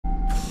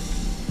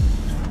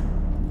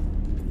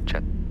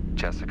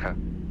Jessica,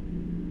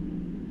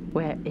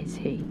 Where is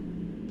he?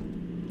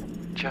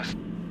 just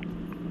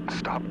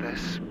stop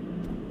this,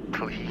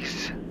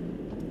 please.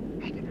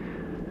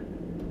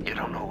 You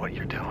don't know what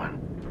you're doing.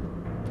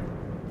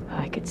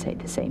 I could say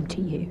the same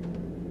to you.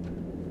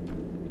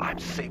 I'm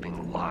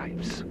saving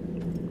lives.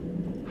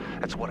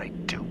 That's what I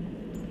do.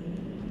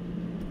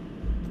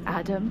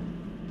 Adam?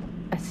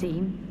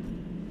 Asim?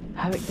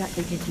 How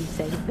exactly did you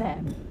save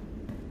them?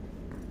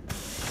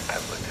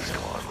 I've let this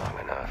go on long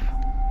enough.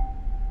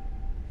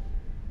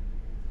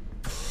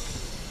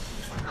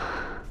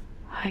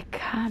 I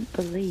can't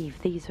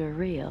believe these are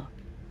real.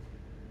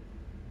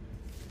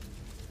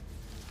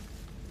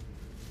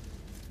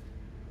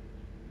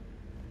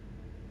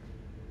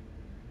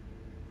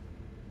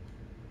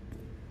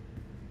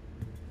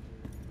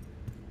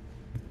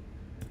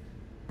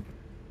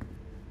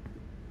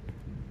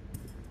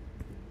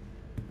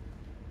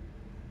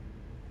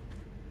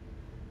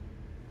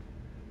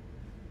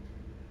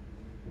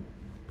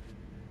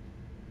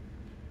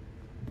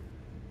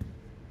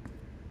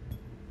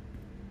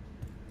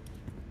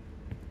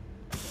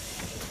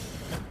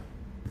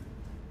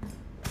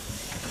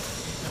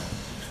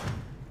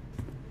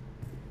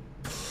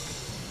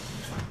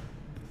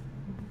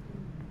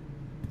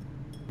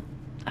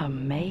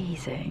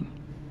 Amazing.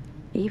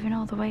 Even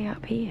all the way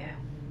up here.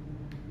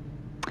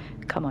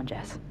 Come on,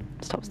 Jess.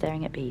 Stop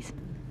staring at bees.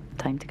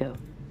 Time to go.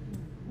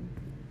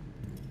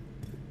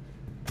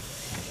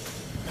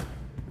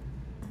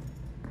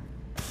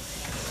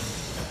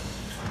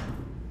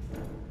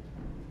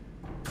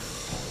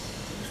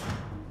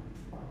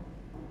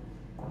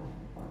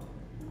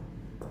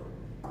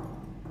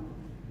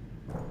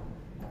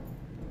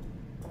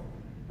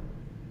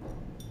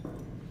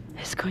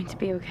 It's going to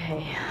be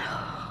okay.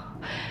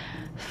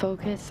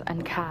 Focus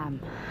and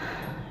calm.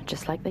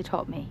 Just like they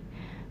taught me.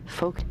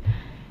 Focus.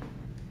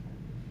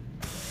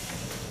 Let's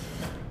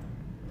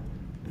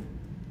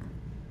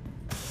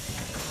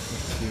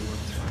see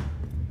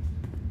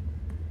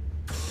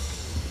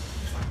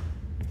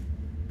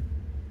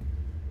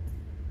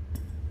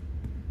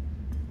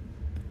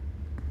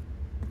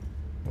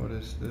what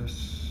is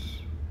this?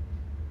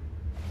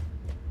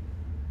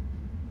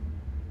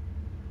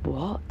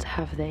 What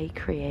have they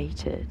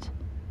created?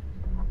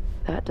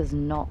 That does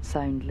not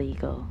sound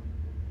legal.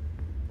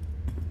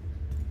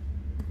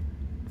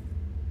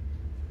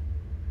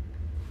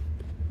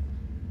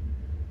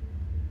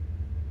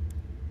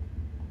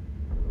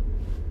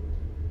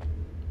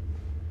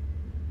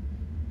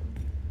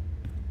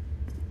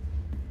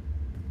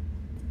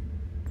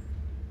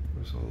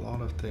 There's a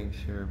lot of things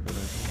here, but I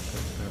don't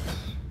think that's...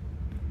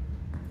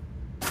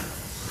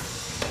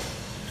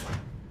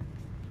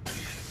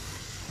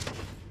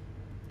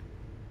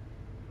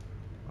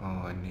 Oh,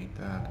 I need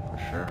that for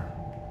sure.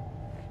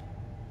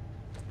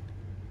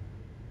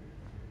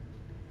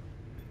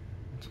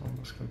 It's on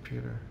this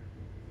computer.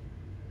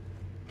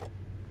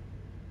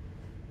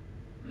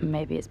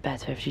 Maybe it's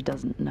better if she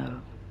doesn't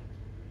know.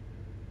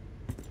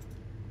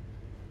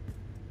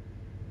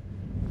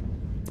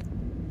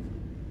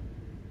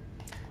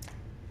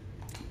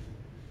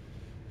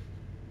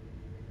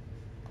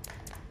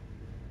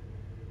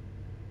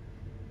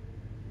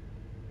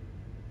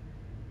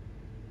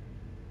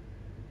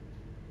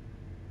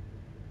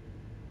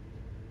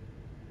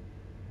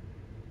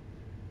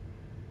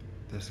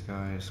 This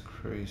guy is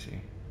crazy.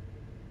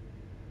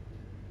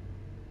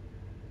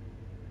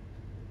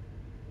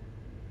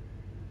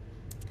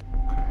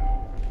 Okay.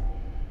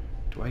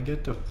 Do I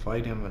get to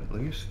fight him at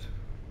least?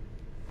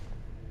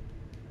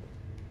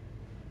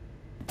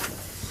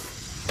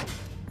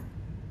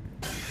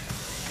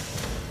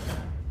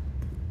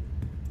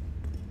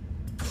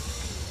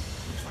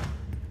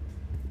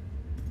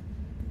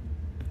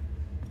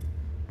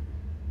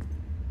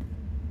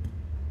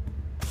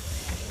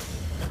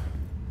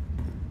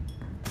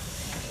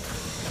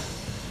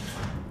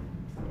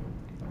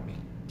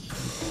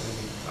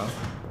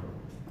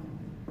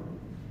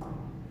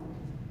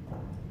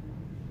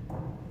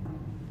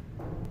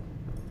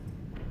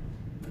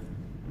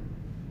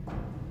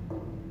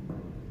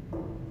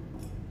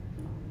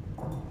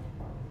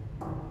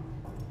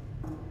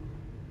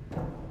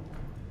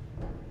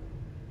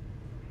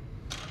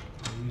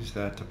 Use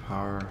that to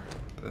power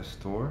this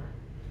door.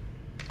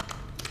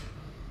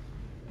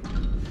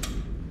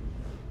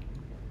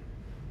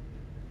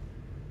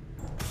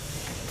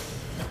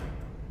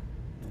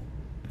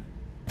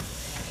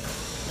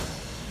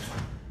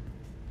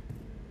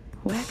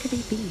 Where could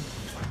he be?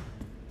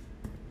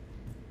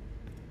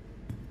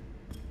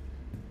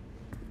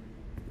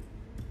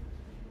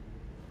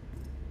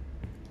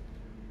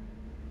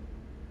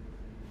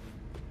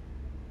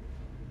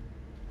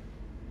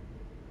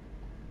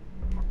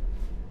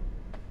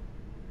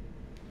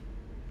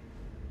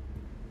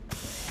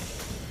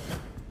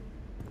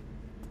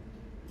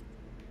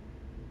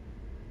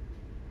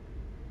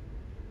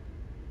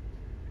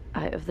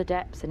 Out of the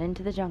depths and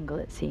into the jungle,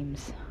 it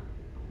seems.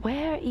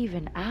 Where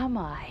even am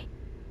I?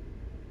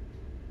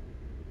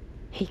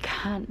 He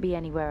can't be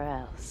anywhere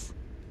else.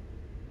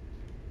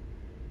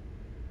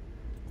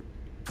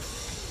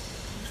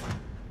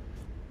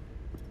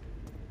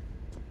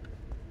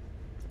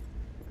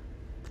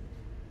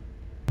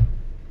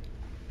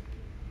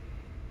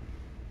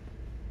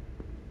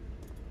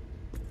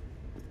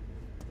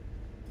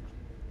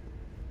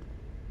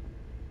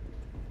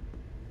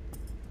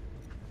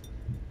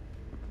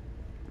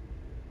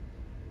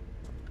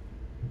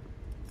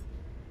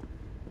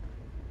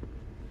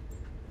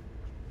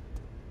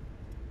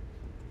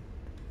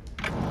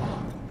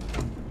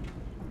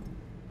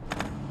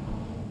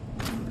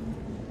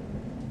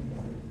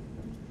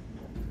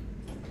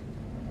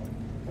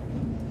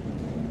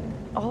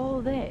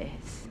 all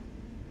this?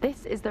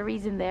 This is the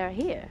reason they're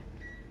here.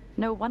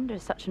 No wonder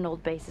such an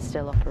old base is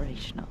still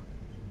operational.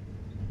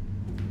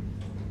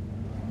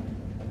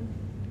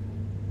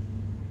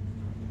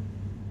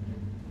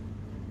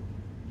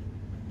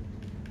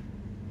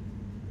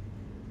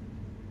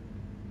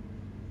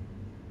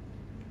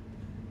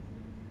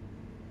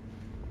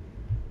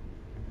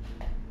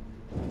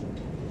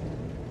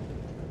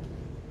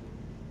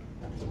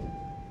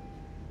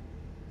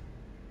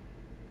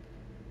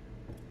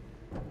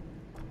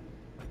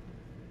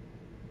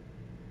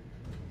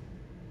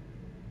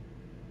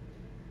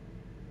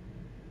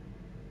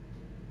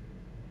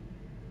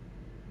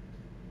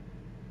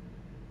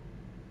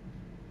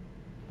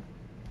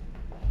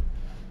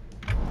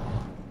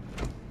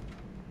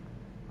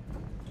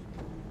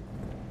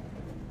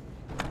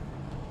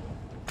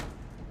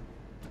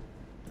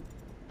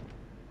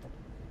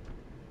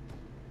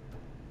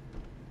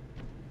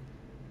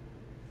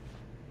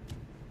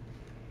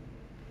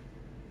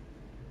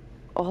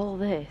 All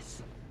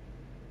this,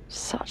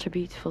 such a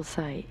beautiful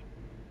sight,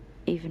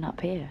 even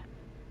up here.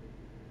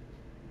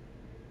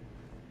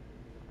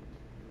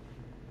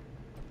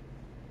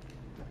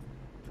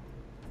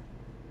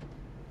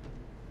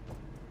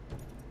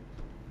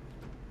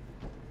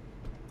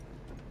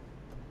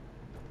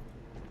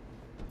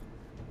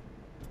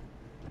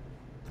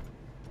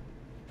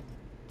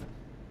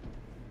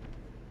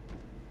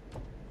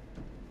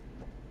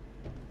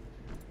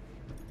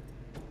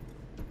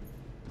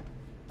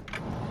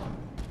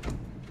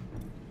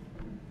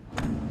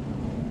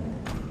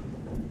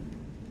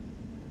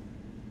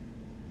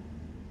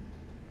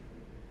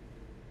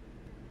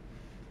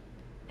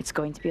 It's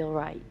going to be all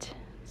right.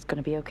 It's going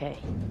to be okay.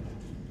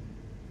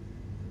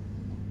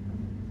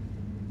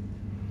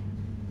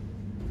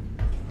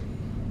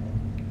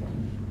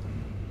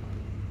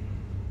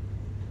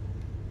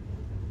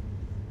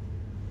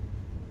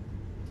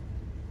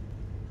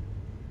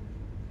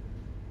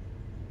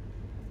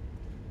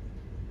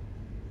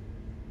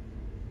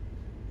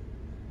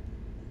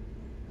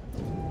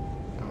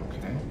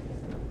 Okay.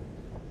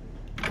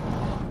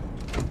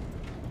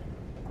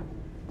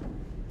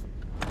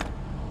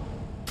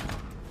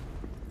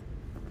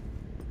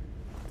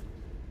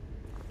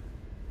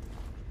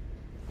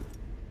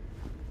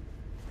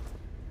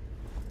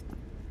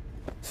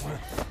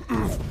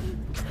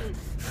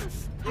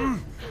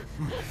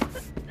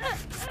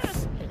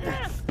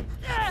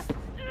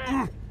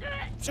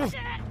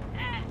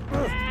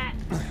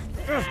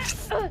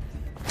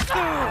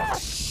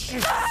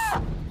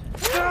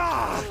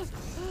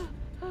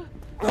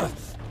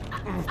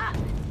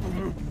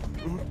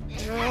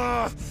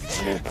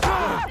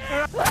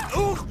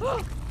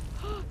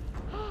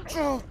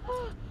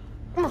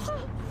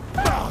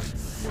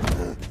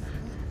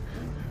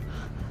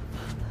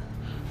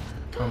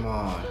 Come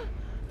on.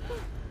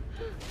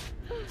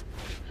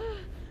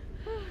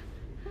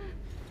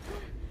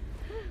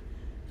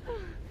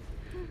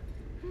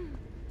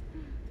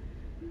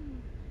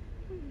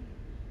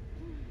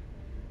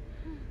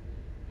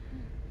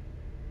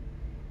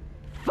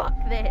 Fuck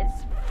this.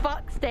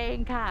 Fuck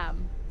staying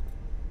calm.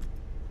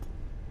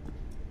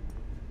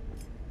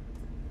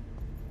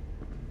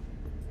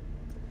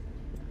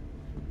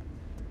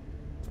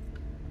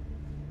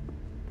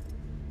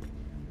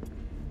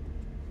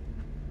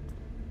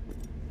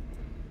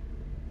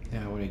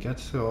 Yeah, when it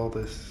gets to all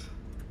this,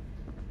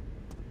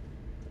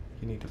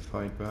 you need to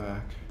fight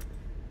back.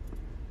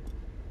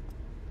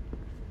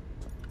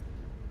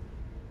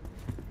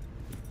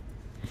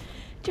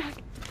 Jack!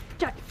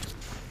 Jack!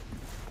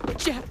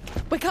 Jack!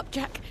 Wake up,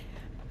 Jack!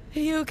 Are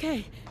you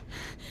okay?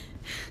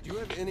 Do you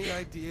have any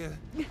idea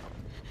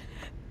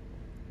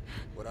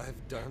what I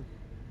have done?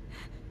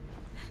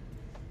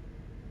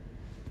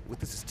 What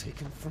this has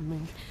taken from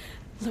me?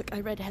 Look, I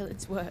read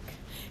Helen's work.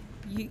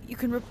 You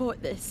can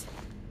report this.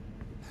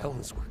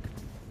 Helen's work?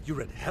 You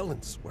read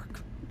Helen's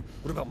work?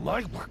 What about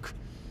my work?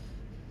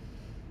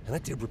 And I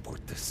did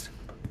report this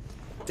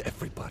to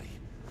everybody.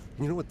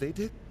 And you know what they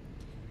did?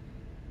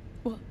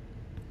 What?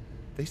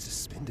 They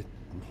suspended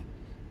me.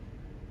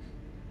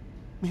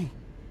 Me,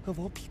 of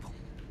all people.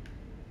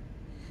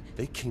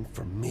 They came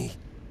for me.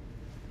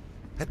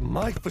 At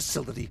my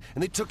facility,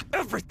 and they took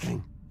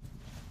everything!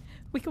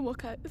 We can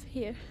walk out of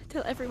here,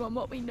 tell everyone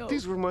what we know.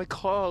 These were my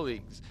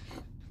colleagues.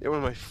 They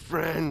were my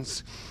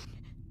friends.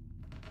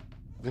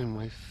 They're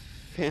my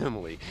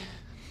family.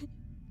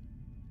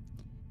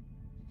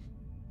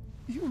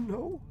 You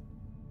know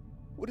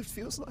what it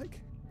feels like?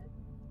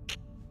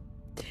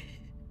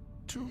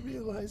 To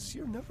realize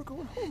you're never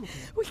going home again.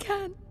 We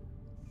can.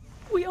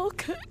 We all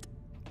could.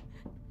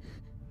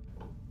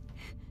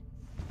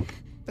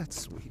 That's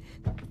sweet.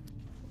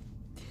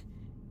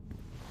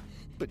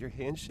 But your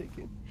hand's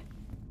shaking?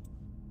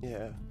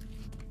 Yeah.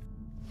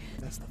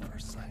 That's the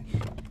first sign.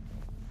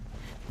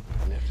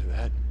 And after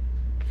that,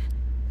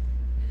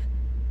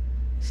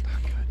 it's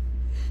not good.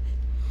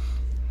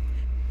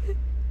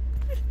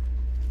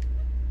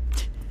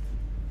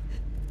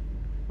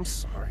 I'm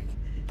sorry.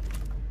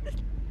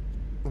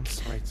 I'm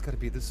sorry it's gotta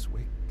be this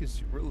way, because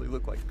you really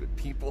look like good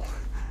people.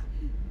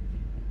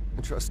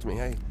 And trust me,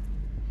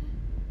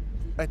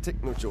 I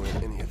take no joy in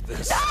any of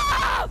this.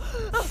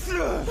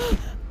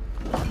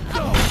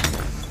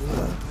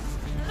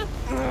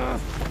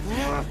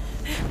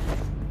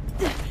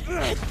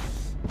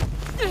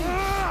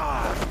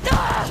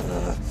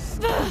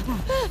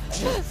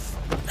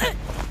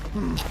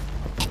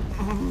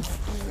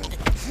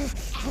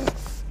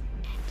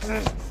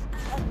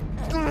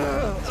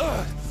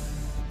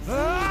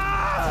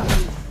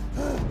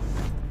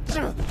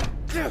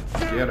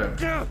 Get him.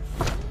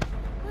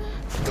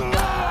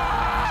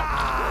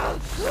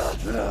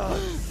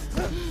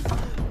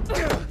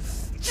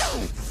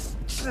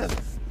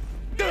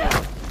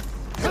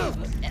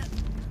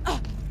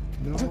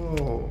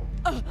 No.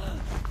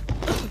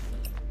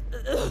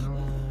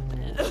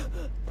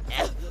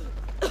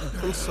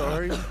 I'm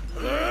sorry.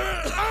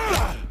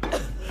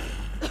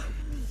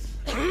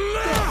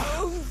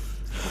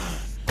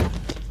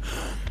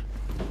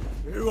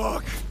 You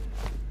walk.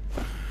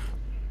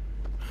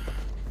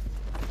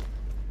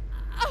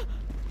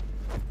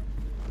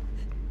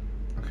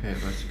 Okay,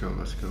 let's go,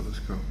 let's go, let's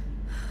go.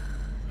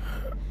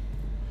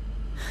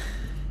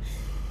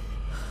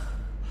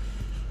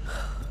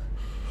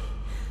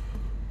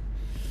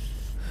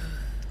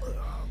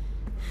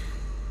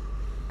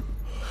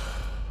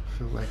 I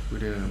feel like we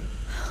didn't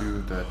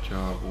do that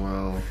job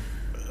well.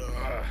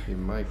 He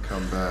might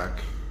come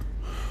back.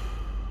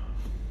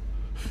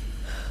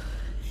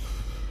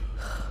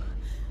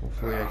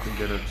 Hopefully I can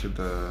get up to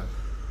the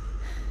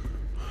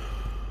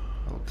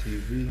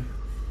LTV.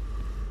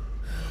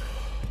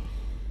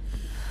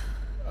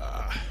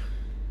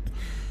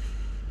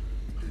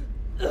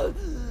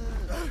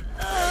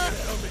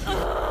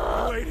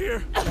 Wait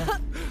here.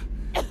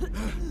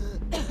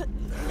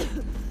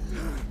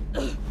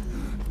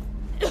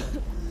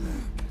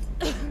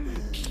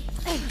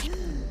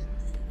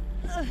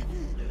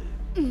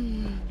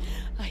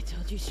 I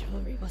told you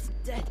chivalry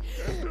wasn't dead.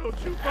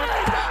 Don't you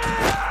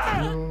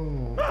fucking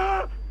No.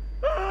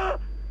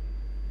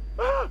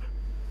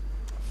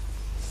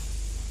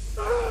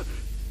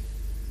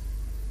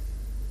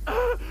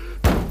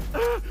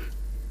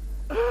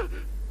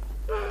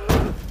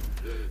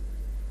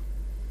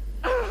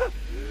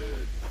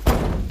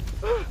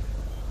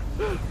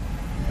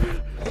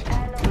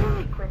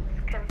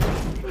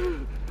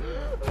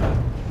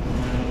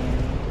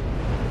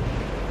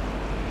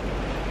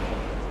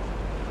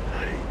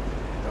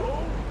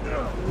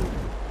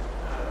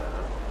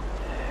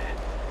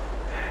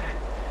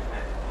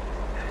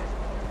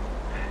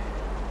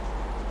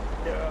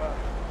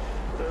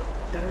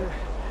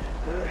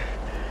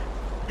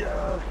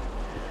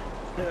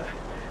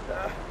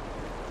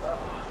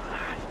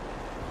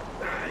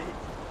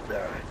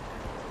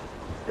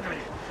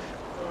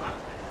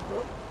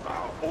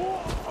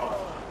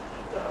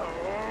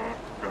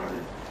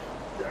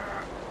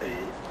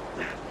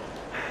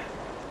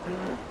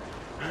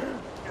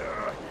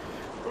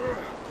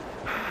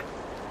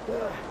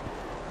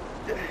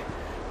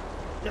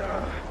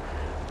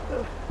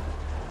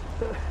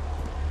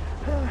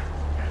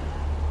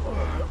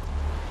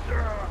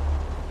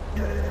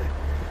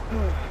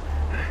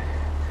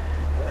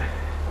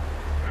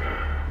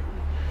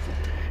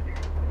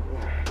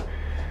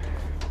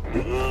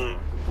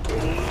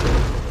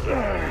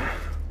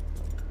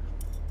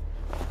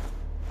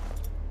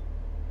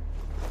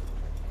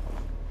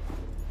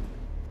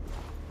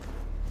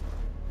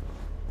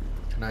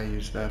 Can I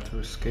use that to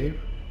escape?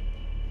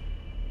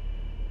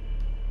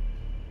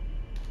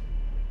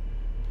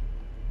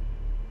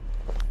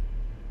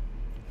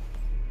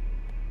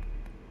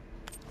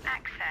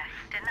 Access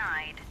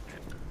denied.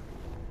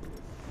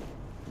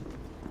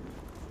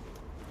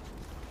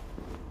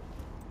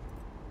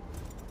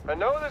 I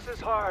know this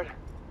is hard.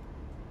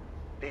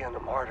 Being a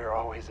martyr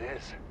always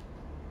is.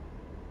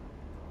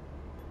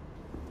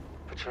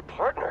 But your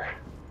partner,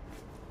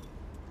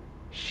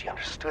 she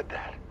understood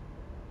that.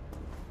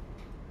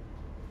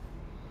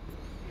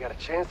 You got a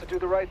chance to do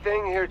the right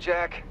thing here,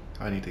 Jack.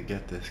 I need to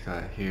get this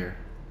guy here.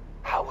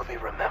 How will they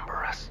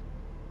remember us?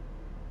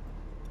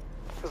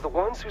 As the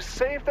ones who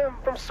saved them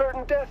from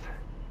certain death?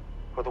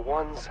 Or the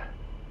ones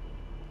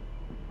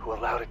who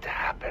allowed it to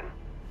happen?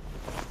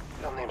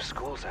 They'll name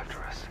schools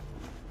after us.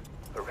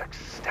 Erect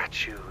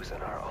statues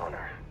in our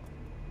honor.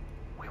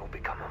 We will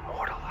become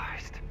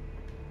immortalized.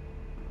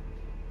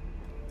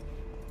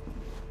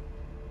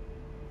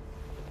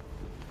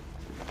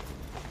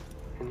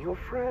 And your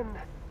friend?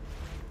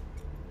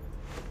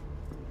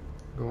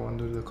 Go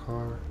under the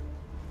car.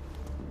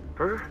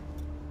 Her?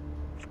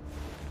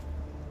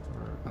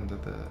 Or under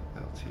the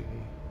LTV.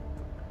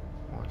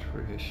 Watch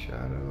for his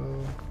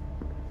shadow.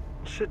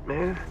 Shit,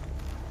 man.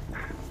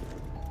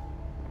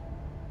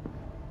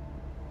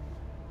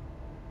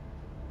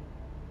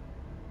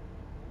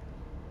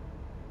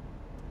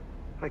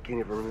 I can't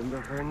even remember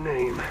her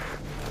name.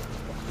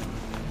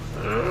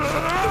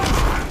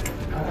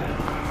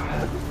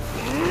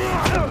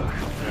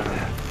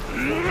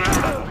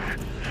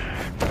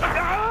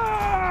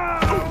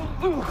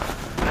 Ooh,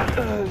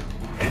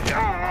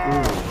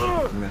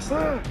 missed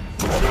that.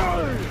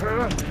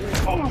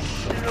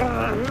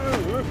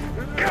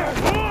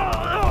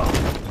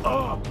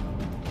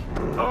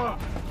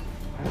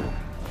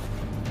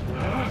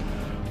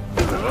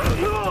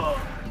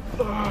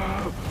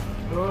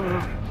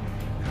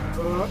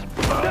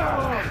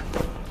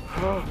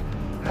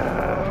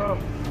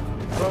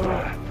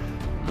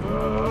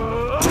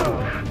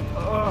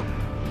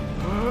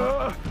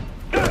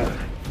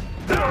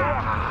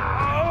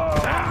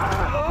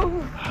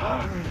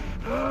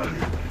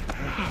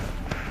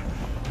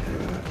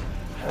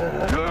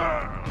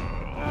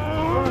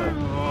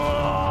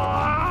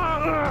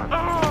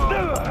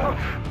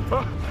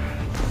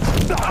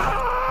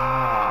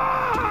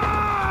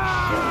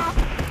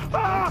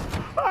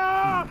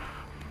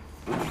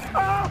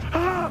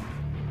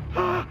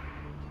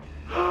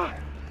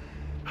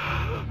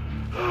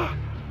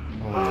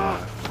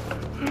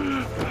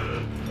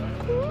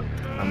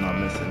 I'm not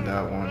missing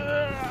that one.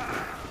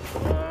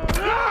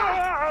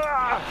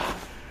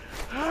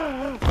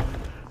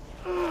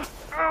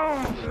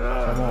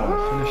 Come on,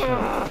 finish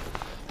him.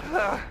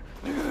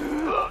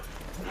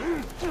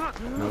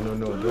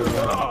 No, do it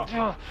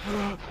now.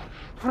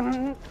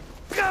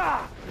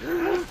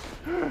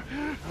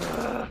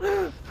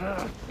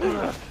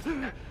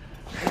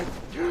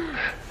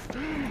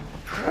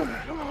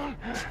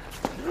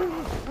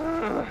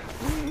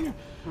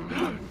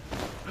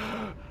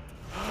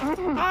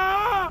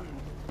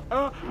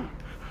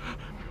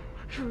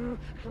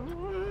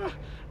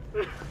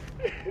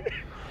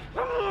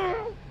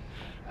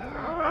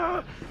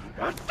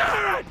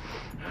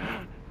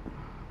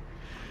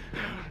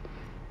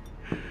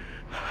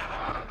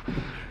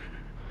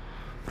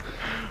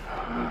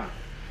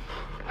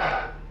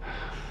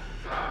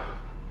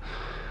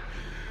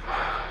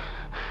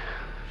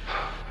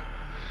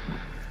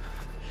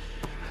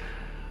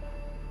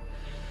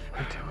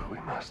 We do what we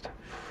must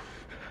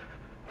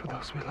for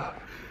those we love.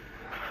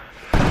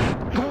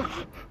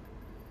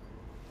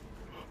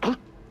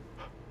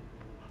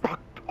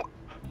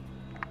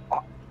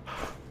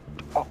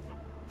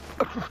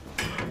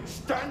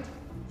 Stand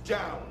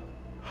down.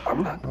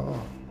 I'm not.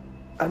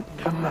 I'm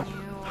not.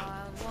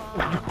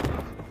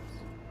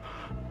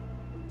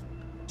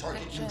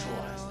 Target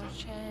neutralized.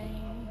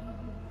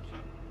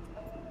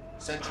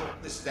 Central,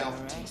 this is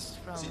Alpha Team.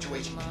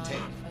 Situation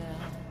contained.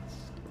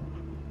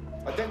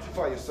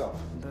 Identify yourself.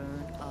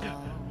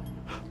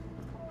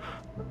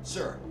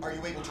 Sir, are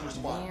you able to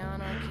respond?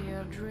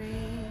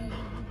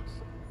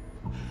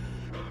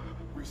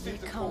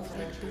 Received a call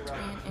from entry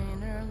around.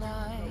 Inner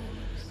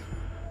lives,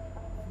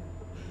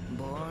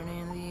 born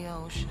in the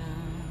ocean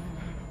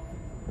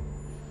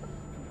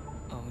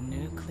of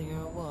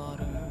nuclear water.